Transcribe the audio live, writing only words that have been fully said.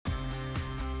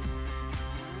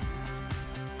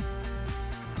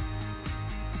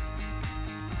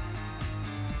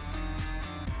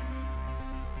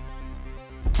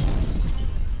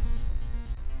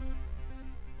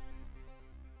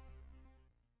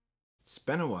It's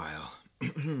been a while.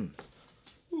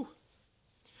 Whew.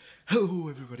 Hello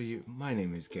everybody, my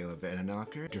name is Caleb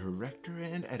Vananocker, director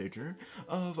and editor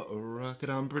of Rocket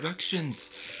On Productions.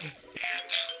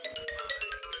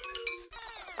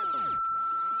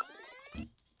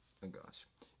 Oh gosh,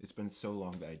 it's been so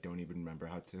long that I don't even remember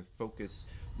how to focus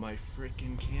my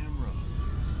freaking camera.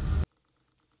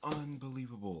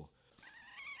 Unbelievable.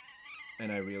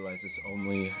 And I realize this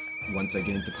only once I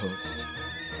get into post.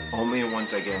 Only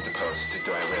once I get into post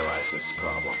do I realize this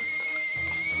problem.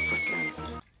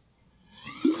 Freaking.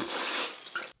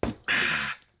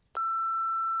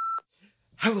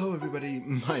 Hello everybody,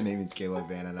 my name is Caleb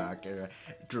Vananocker,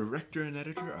 director and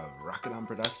editor of Rocket On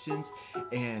Productions,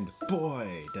 and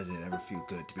boy, does it ever feel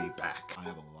good to be back. I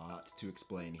have a lot to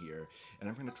explain here, and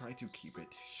I'm going to try to keep it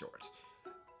short.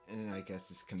 And I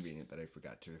guess it's convenient that I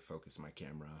forgot to focus my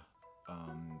camera.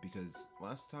 Because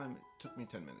last time it took me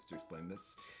 10 minutes to explain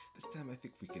this. This time I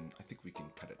think we can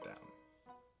cut it down.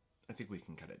 I think we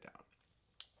can cut it down.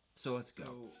 So let's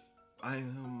go. I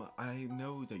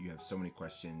know that you have so many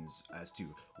questions as to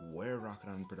where Rocket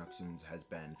On Productions has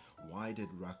been. Why did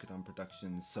Rocket On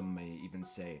Productions, some may even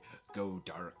say, go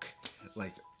dark?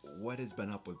 Like, what has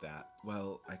been up with that?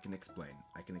 Well, I can explain.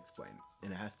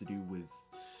 And it has to do with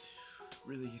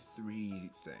really three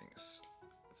things.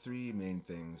 Three main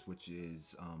things, which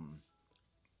is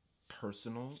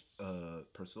personal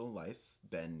life.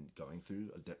 Been going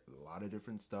through a lot of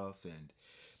different stuff and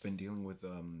been dealing with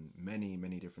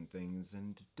many different things,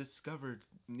 and discovered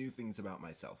new things about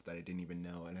myself that I didn't even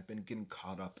know, and I've been getting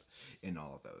caught up in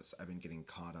all of those. I've been getting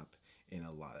caught up in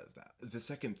a lot of that. The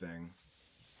second thing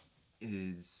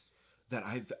is that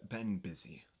I've been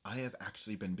busy. I have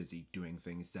actually been busy doing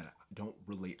things that don't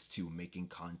relate to making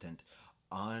content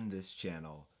on this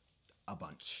channel a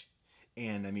bunch.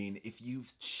 And I mean, if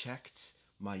you've checked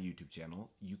my YouTube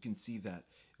channel, you can see that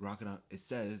it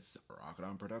says Rocket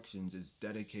On Productions is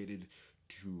dedicated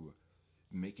to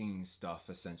making stuff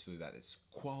essentially that is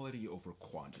quality over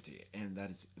quantity, and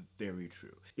that is very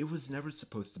true. It was never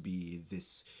supposed to be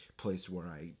this place where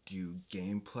I do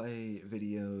gameplay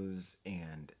videos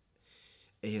and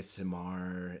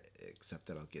ASMR, except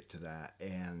that I'll get to that,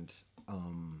 and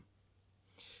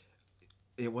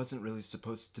it wasn't really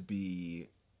supposed to be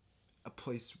a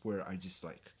place where I just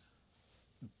like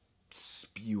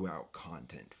spew out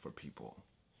content for people.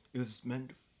 It was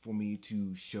meant for me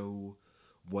to show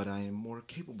what I am more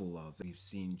capable of. We've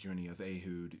seen Journey of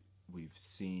Ehud, we've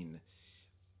seen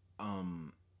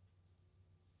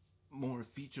more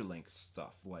feature-length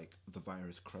stuff like the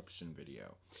virus corruption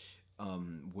video,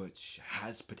 which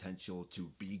has potential to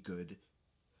be good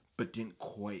but didn't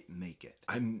quite make it.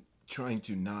 I'm trying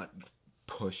to not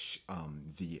push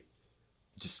the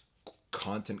just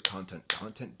content,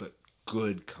 but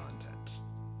good content.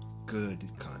 Good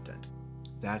content.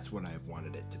 That's what I've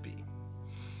wanted it to be.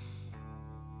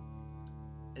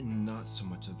 And not so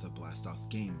much of the blast off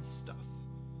games stuff.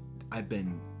 I've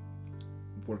been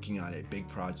working on a big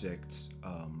project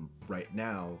right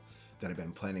now that I've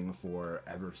been planning for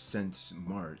ever since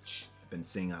March. Been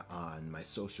seeing it on my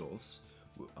socials,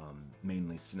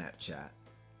 mainly Snapchat.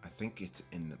 I think it's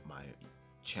in my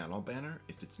channel banner.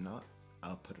 If it's not,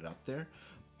 I'll put it up there.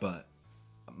 But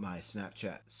my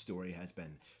Snapchat story has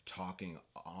been talking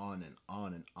on and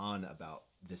on and on about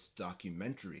this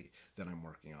documentary that I'm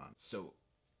working on. So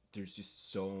there's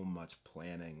just so much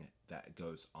planning that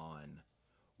goes on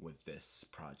with this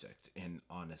project, and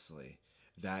honestly,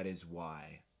 that is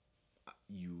why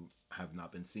you have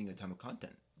not been seeing a ton of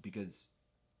content, because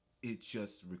it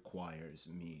just requires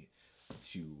me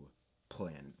to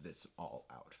plan this all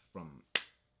out from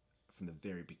the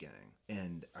very beginning.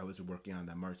 And I was working on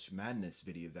the March Madness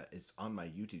video that is on my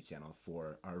YouTube channel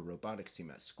for our robotics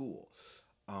team at school.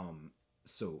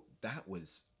 So that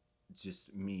was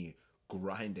just me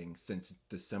grinding since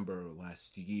December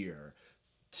last year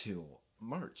till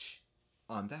March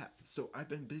on that. So I've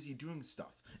been busy doing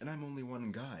stuff, and I'm only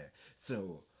one guy.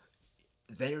 So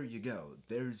there you go.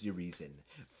 There's your reason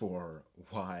for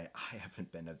why I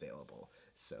haven't been available.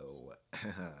 So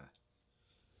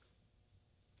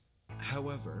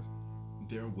however,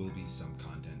 there will be some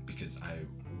content because I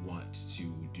want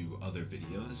to do other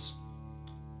videos.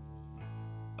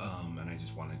 And I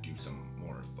just want to do some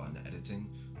more fun editing,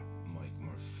 like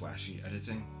more flashy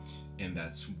editing. And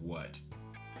that's what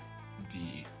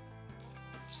the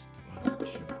 1, 2,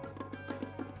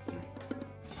 3,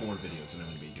 4 videos that I'm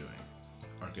going to be doing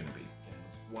are going to be.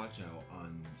 And watch out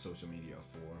on social media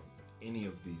for any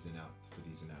of these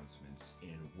announcements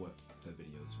and what the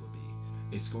videos will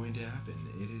be. It's going to happen.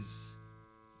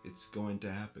 It's going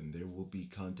to happen. There will be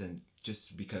content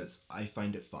just because I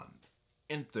find it fun.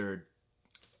 And third,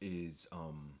 is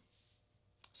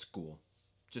school.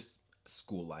 Just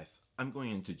school life. I'm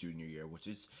going into junior year, which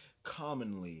is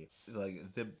commonly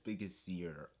like the biggest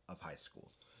year of high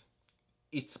school.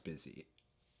 It's busy.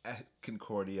 At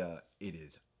Concordia, it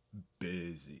is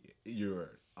busy.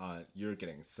 You're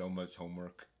getting so much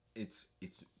homework. It's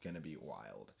gonna be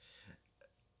wild.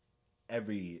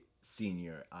 Every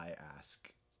senior I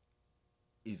ask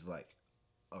is like,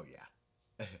 "Oh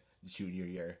yeah, junior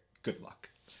year. Good luck.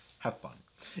 Have fun."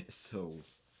 So,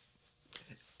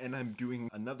 and I'm doing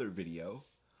another video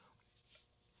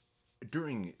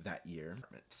during that year,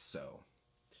 so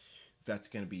that's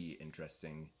gonna be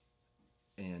interesting.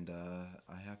 And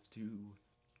I have to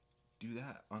do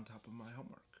that on top of my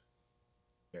homework.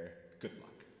 Good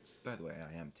luck. By the way,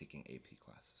 I am taking AP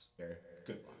classes.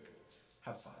 Good luck.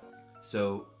 Have fun.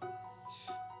 So,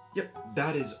 yep,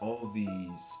 that is all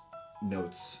these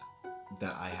notes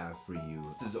that I have for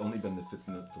you. This has only been the 5th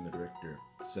note from the director,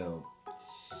 so,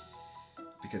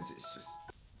 because it's just,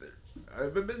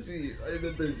 I've been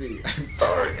busy. I'm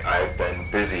sorry, I've been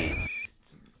busy.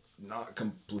 It's not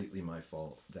completely my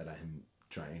fault that I'm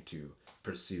trying to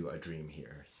pursue a dream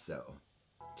here, so.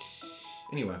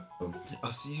 Anyway,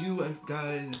 I'll see you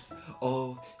guys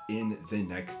all in the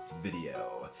next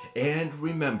video. And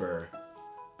remember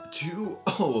to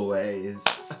always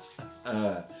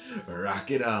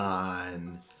rock it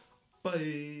on.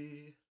 Bye.